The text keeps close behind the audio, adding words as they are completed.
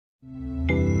The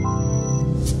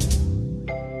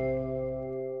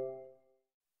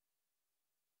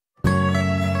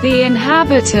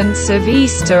inhabitants of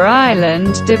Easter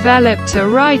Island developed a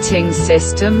writing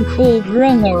system called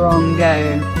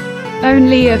Rongorongo.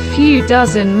 Only a few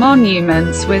dozen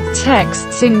monuments with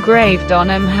texts engraved on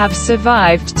them have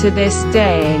survived to this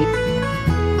day.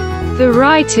 The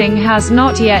writing has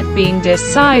not yet been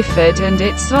deciphered and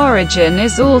its origin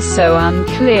is also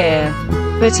unclear.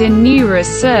 But in new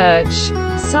research,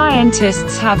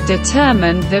 scientists have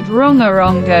determined that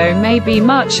Rongorongo may be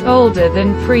much older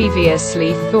than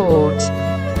previously thought.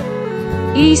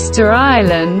 Easter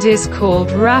Island is called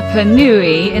Rapa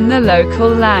Nui in the local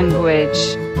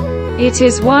language. It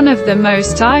is one of the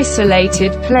most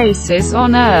isolated places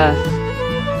on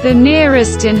Earth. The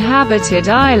nearest inhabited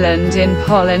island in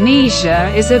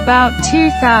Polynesia is about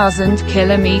 2,000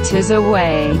 kilometers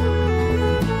away.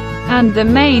 And the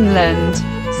mainland,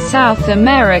 South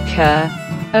America,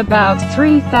 about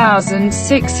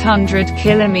 3,600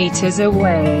 kilometers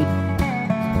away.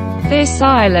 This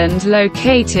island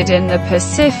located in the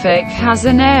Pacific has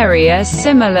an area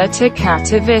similar to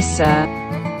Katowice.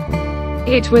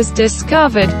 It was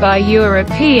discovered by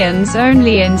Europeans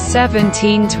only in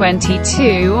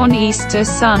 1722 on Easter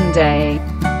Sunday.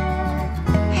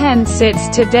 Hence its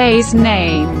today's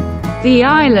name. The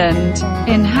island,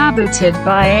 inhabited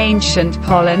by ancient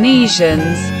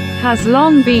Polynesians, has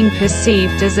long been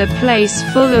perceived as a place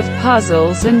full of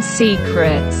puzzles and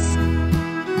secrets.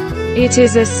 It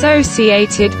is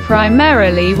associated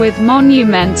primarily with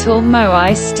monumental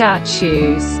moai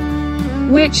statues,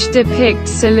 which depict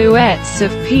silhouettes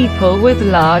of people with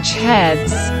large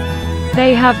heads.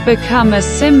 They have become a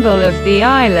symbol of the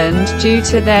island due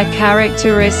to their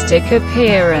characteristic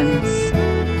appearance.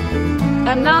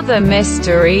 Another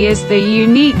mystery is the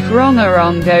unique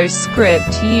Rongorongo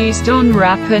script used on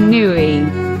Rapa Nui.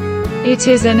 It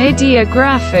is an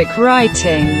ideographic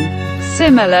writing,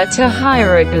 similar to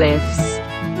hieroglyphs.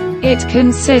 It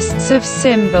consists of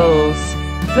symbols.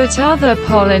 But other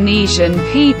Polynesian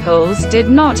peoples did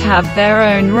not have their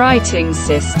own writing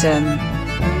system.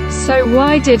 So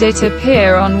why did it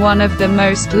appear on one of the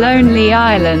most lonely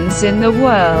islands in the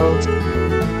world?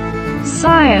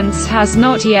 Science has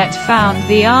not yet found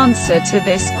the answer to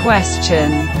this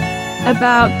question.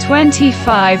 About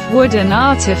 25 wooden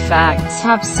artifacts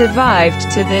have survived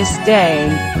to this day,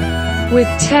 with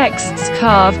texts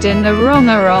carved in the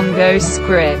Rongorongo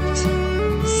script.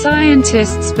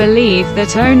 Scientists believe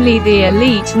that only the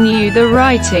elite knew the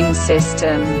writing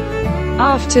system.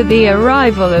 After the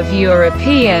arrival of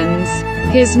Europeans,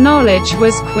 his knowledge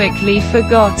was quickly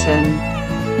forgotten.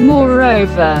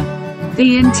 Moreover,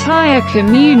 the entire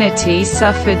community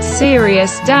suffered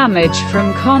serious damage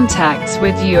from contacts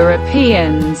with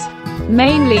Europeans,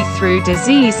 mainly through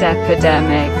disease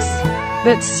epidemics.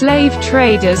 But slave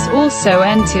traders also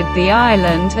entered the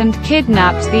island and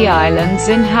kidnapped the island's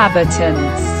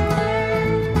inhabitants.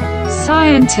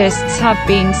 Scientists have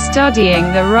been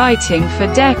studying the writing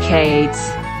for decades,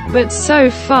 but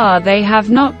so far they have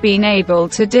not been able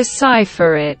to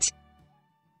decipher it.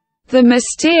 The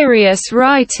mysterious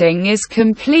writing is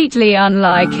completely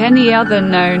unlike any other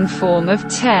known form of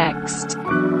text,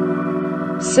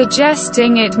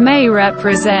 suggesting it may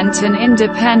represent an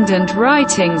independent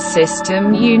writing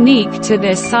system unique to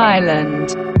this island.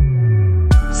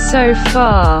 So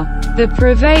far, the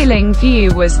prevailing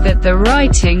view was that the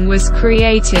writing was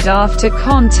created after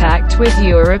contact with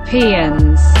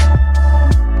Europeans,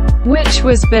 which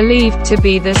was believed to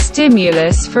be the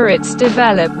stimulus for its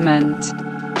development.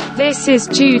 This is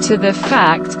due to the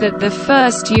fact that the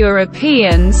first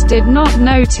Europeans did not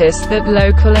notice that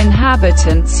local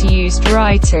inhabitants used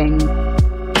writing.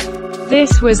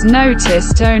 This was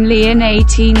noticed only in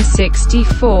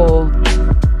 1864.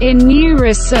 In new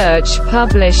research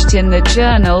published in the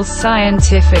journal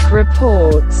Scientific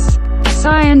Reports,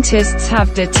 scientists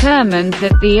have determined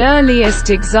that the earliest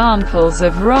examples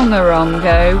of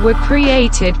Rongorongo were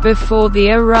created before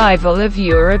the arrival of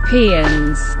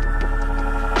Europeans,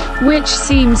 which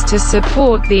seems to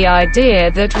support the idea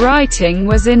that writing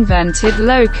was invented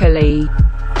locally.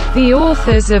 The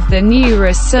authors of the new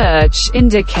research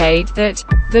indicate that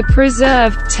the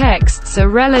preserved texts are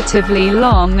relatively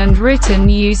long and written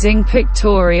using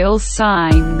pictorial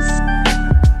signs.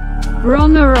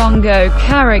 Rongorongo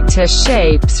character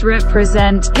shapes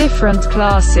represent different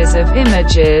classes of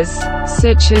images,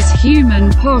 such as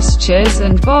human postures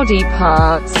and body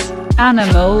parts,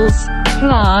 animals,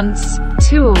 plants,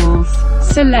 tools,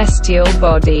 celestial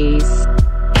bodies,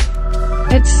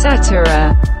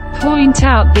 etc., point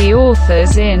out the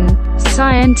authors in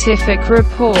Scientific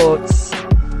Reports.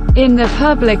 In the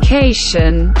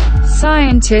publication,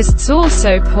 scientists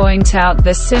also point out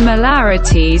the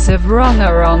similarities of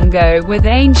Rongorongo with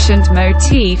ancient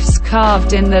motifs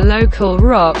carved in the local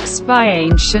rocks by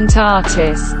ancient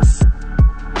artists.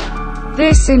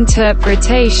 This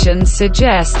interpretation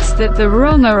suggests that the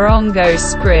Rongorongo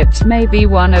script may be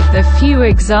one of the few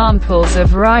examples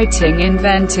of writing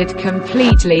invented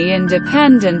completely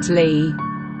independently,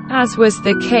 as was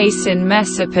the case in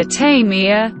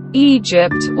Mesopotamia,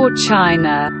 Egypt, or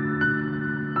China.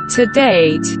 To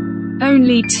date,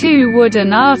 only 2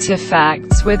 wooden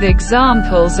artifacts with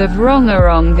examples of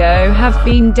Rongorongo have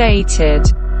been dated.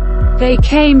 They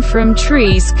came from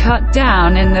trees cut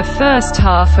down in the first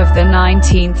half of the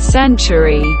 19th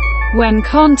century, when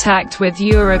contact with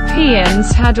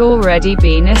Europeans had already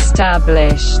been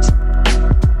established.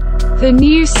 The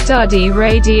new study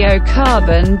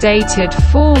radiocarbon dated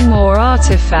 4 more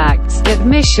artifacts that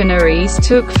missionaries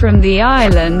took from the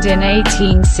island in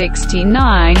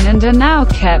 1869 and are now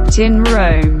kept in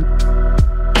Rome.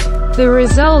 The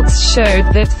results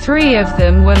showed that 3 of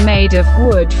them were made of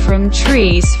wood from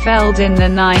trees felled in the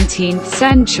 19th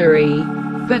century,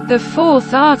 but the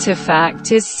 4th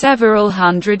artifact is several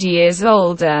hundred years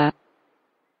older.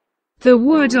 The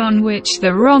wood on which the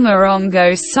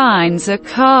Rongorongo signs are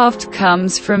carved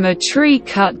comes from a tree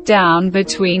cut down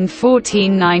between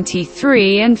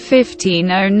 1493 and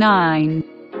 1509.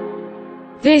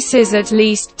 This is at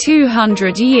least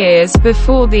 200 years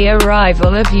before the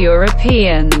arrival of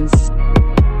Europeans,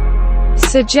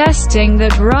 suggesting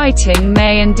that writing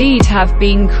may indeed have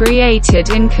been created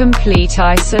in complete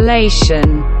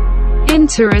isolation.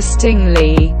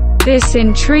 Interestingly, this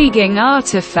intriguing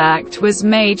artifact was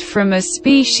made from a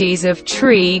species of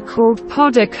tree called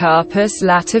Podocarpus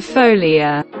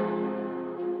latifolia,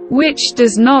 which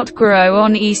does not grow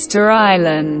on Easter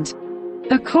Island.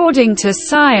 According to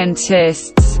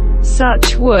scientists,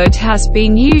 such wood has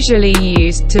been usually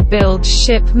used to build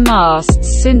ship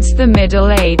masts since the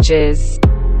Middle Ages.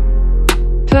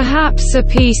 Perhaps a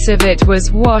piece of it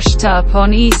was washed up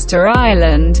on Easter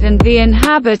Island and the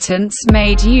inhabitants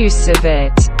made use of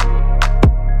it.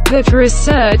 But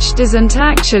research doesn't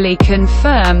actually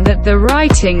confirm that the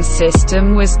writing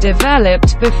system was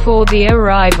developed before the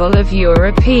arrival of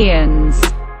Europeans.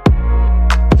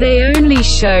 They only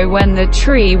show when the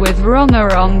tree with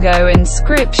Rongorongo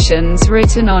inscriptions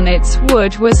written on its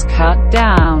wood was cut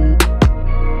down.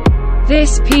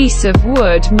 This piece of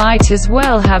wood might as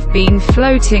well have been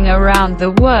floating around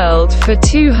the world for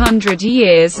 200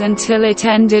 years until it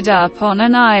ended up on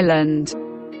an island.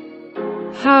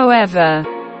 However,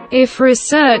 if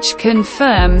research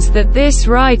confirms that this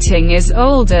writing is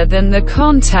older than the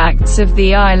contacts of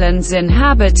the island's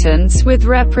inhabitants with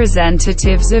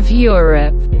representatives of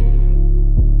Europe,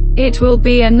 it will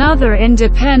be another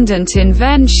independent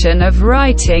invention of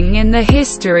writing in the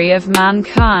history of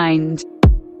mankind.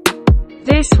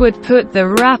 This would put the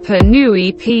Rapa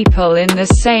Nui people in the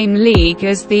same league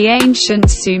as the ancient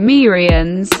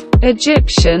Sumerians,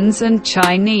 Egyptians and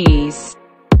Chinese,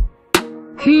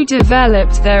 who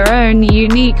developed their own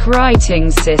unique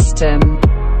writing system.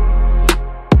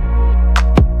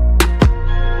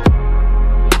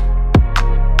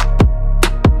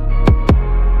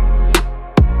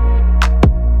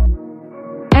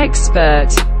 Expert.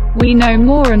 We know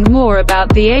more and more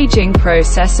about the aging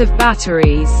process of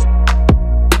batteries.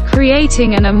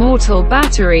 Creating an immortal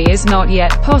battery is not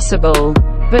yet possible,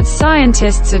 but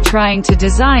scientists are trying to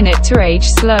design it to age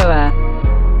slower.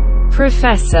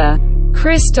 Professor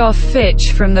Christoph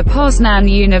Fitch from the Poznan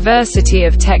University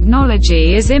of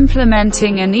Technology is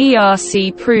implementing an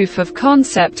ERC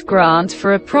proof-of-concept grant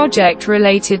for a project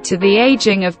related to the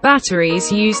aging of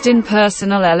batteries used in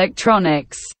personal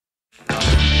electronics.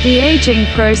 The aging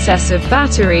process of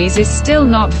batteries is still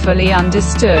not fully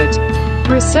understood.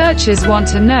 Researchers want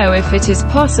to know if it is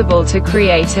possible to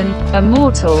create an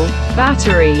immortal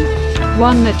battery,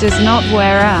 one that does not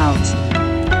wear out.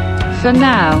 For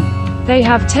now, they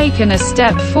have taken a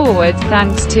step forward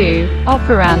thanks to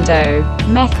operando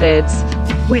methods,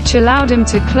 which allowed them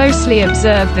to closely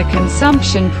observe the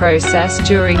consumption process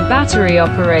during battery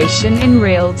operation in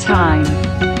real time.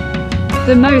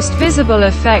 The most visible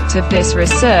effect of this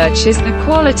research is the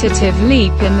qualitative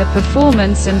leap in the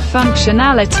performance and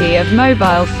functionality of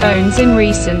mobile phones in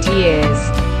recent years.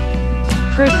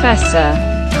 Professor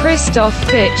Christoph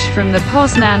Fitch from the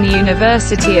Poznan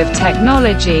University of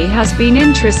Technology has been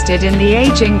interested in the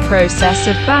aging process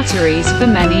of batteries for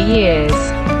many years.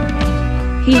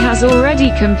 He has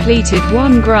already completed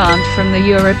one grant from the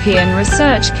European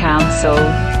Research Council,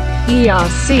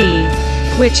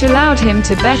 ERC, which allowed him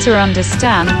to better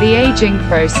understand the aging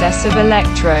process of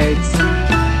electrodes.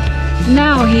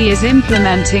 Now he is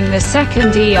implementing the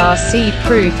second ERC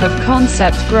proof of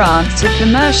concept grant to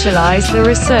commercialize the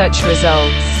research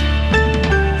results.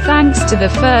 Thanks to the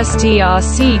first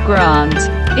ERC grant,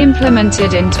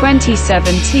 implemented in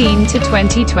 2017 to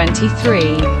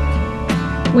 2023,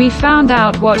 we found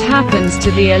out what happens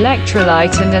to the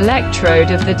electrolyte and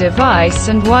electrode of the device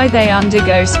and why they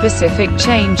undergo specific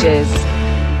changes.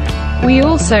 We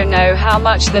also know how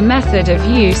much the method of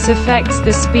use affects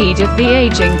the speed of the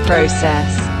aging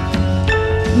process.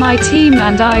 My team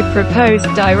and I proposed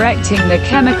directing the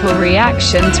chemical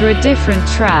reaction to a different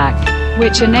track,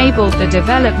 which enabled the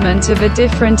development of a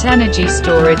different energy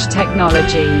storage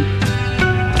technology.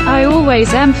 I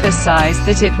always emphasized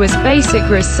that it was basic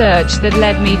research that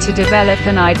led me to develop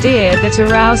an idea that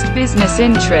aroused business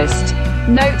interest,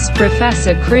 notes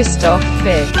Professor Christoph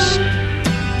Fitch.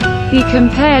 He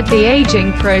compared the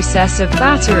aging process of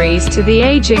batteries to the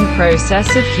aging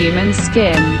process of human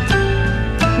skin.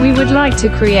 We would like to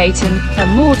create an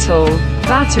immortal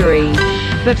battery,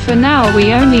 but for now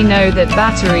we only know that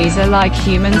batteries are like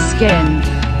human skin.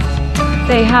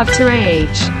 They have to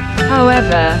age.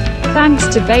 However, thanks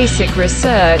to basic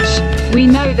research, we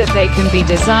know that they can be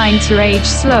designed to age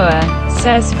slower,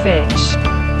 says Fitch.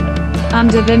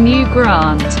 Under the new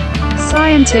grant,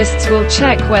 scientists will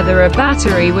check whether a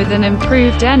battery with an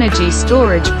improved energy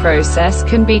storage process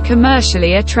can be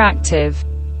commercially attractive.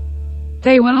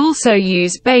 They will also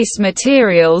use base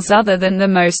materials other than the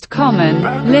most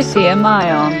common,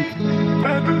 lithium-ion.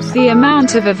 The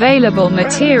amount of available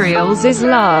materials is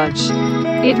large.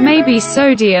 It may be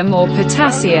sodium or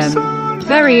potassium.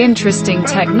 Very interesting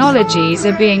technologies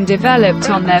are being developed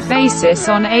on their basis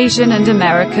on Asian and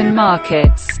American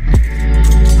markets.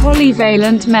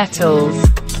 Polyvalent metals,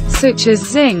 such as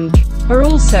zinc, are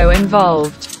also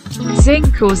involved.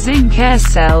 Zinc or zinc air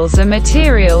cells are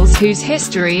materials whose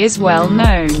history is well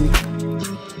known.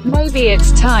 Maybe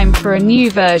it's time for a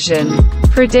new version,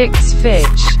 predicts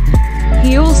Fitch.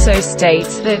 He also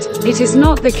states that, it is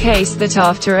not the case that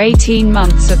after 18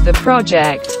 months of the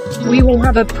project, we will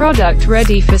have a product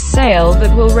ready for sale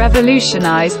that will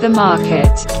revolutionize the market.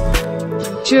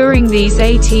 During these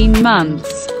 18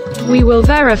 months, we will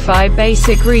verify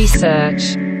basic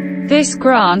research. This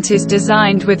grant is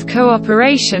designed with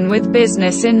cooperation with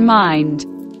business in mind.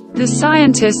 The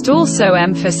scientist also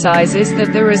emphasizes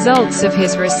that the results of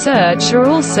his research are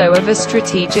also of a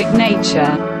strategic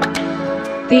nature.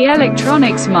 The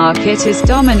electronics market is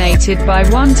dominated by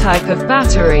one type of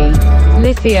battery,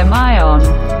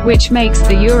 lithium-ion, which makes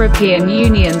the European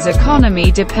Union's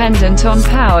economy dependent on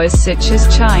powers such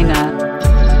as China.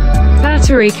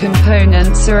 Battery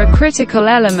components are a critical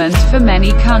element for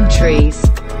many countries.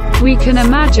 We can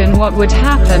imagine what would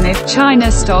happen if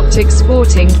China stopped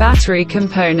exporting battery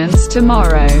components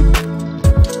tomorrow.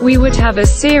 We would have a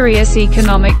serious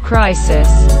economic crisis.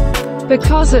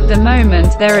 Because at the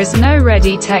moment there is no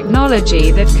ready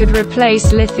technology that could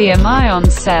replace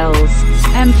lithium-ion cells,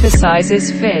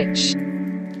 emphasizes Fitch.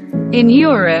 In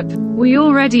Europe, we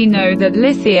already know that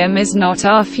lithium is not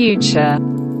our future.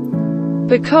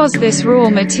 Because this raw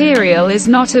material is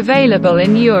not available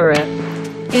in Europe.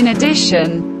 In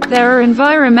addition, there are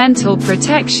environmental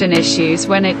protection issues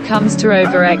when it comes to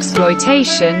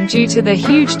overexploitation due to the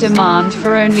huge demand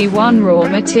for only one raw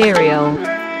material.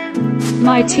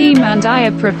 My team and I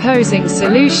are proposing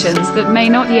solutions that may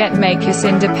not yet make us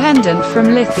independent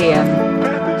from lithium.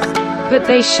 But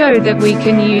they show that we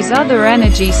can use other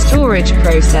energy storage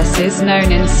processes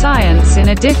known in science in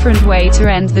a different way to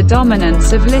end the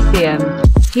dominance of lithium,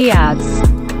 he adds.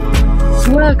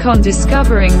 Work on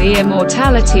discovering the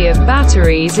immortality of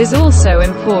batteries is also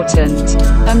important,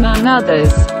 among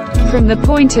others, from the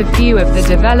point of view of the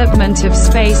development of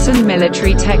space and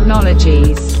military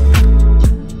technologies.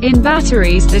 In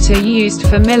batteries that are used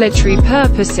for military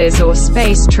purposes or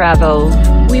space travel,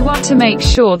 we want to make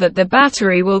sure that the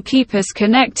battery will keep us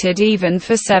connected even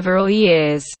for several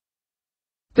years.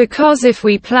 Because if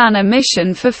we plan a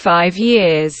mission for 5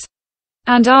 years,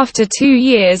 and after 2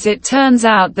 years it turns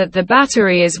out that the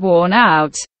battery is worn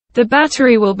out, the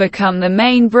battery will become the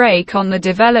main brake on the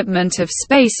development of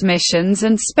space missions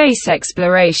and space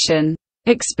exploration,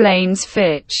 explains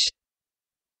Fitch.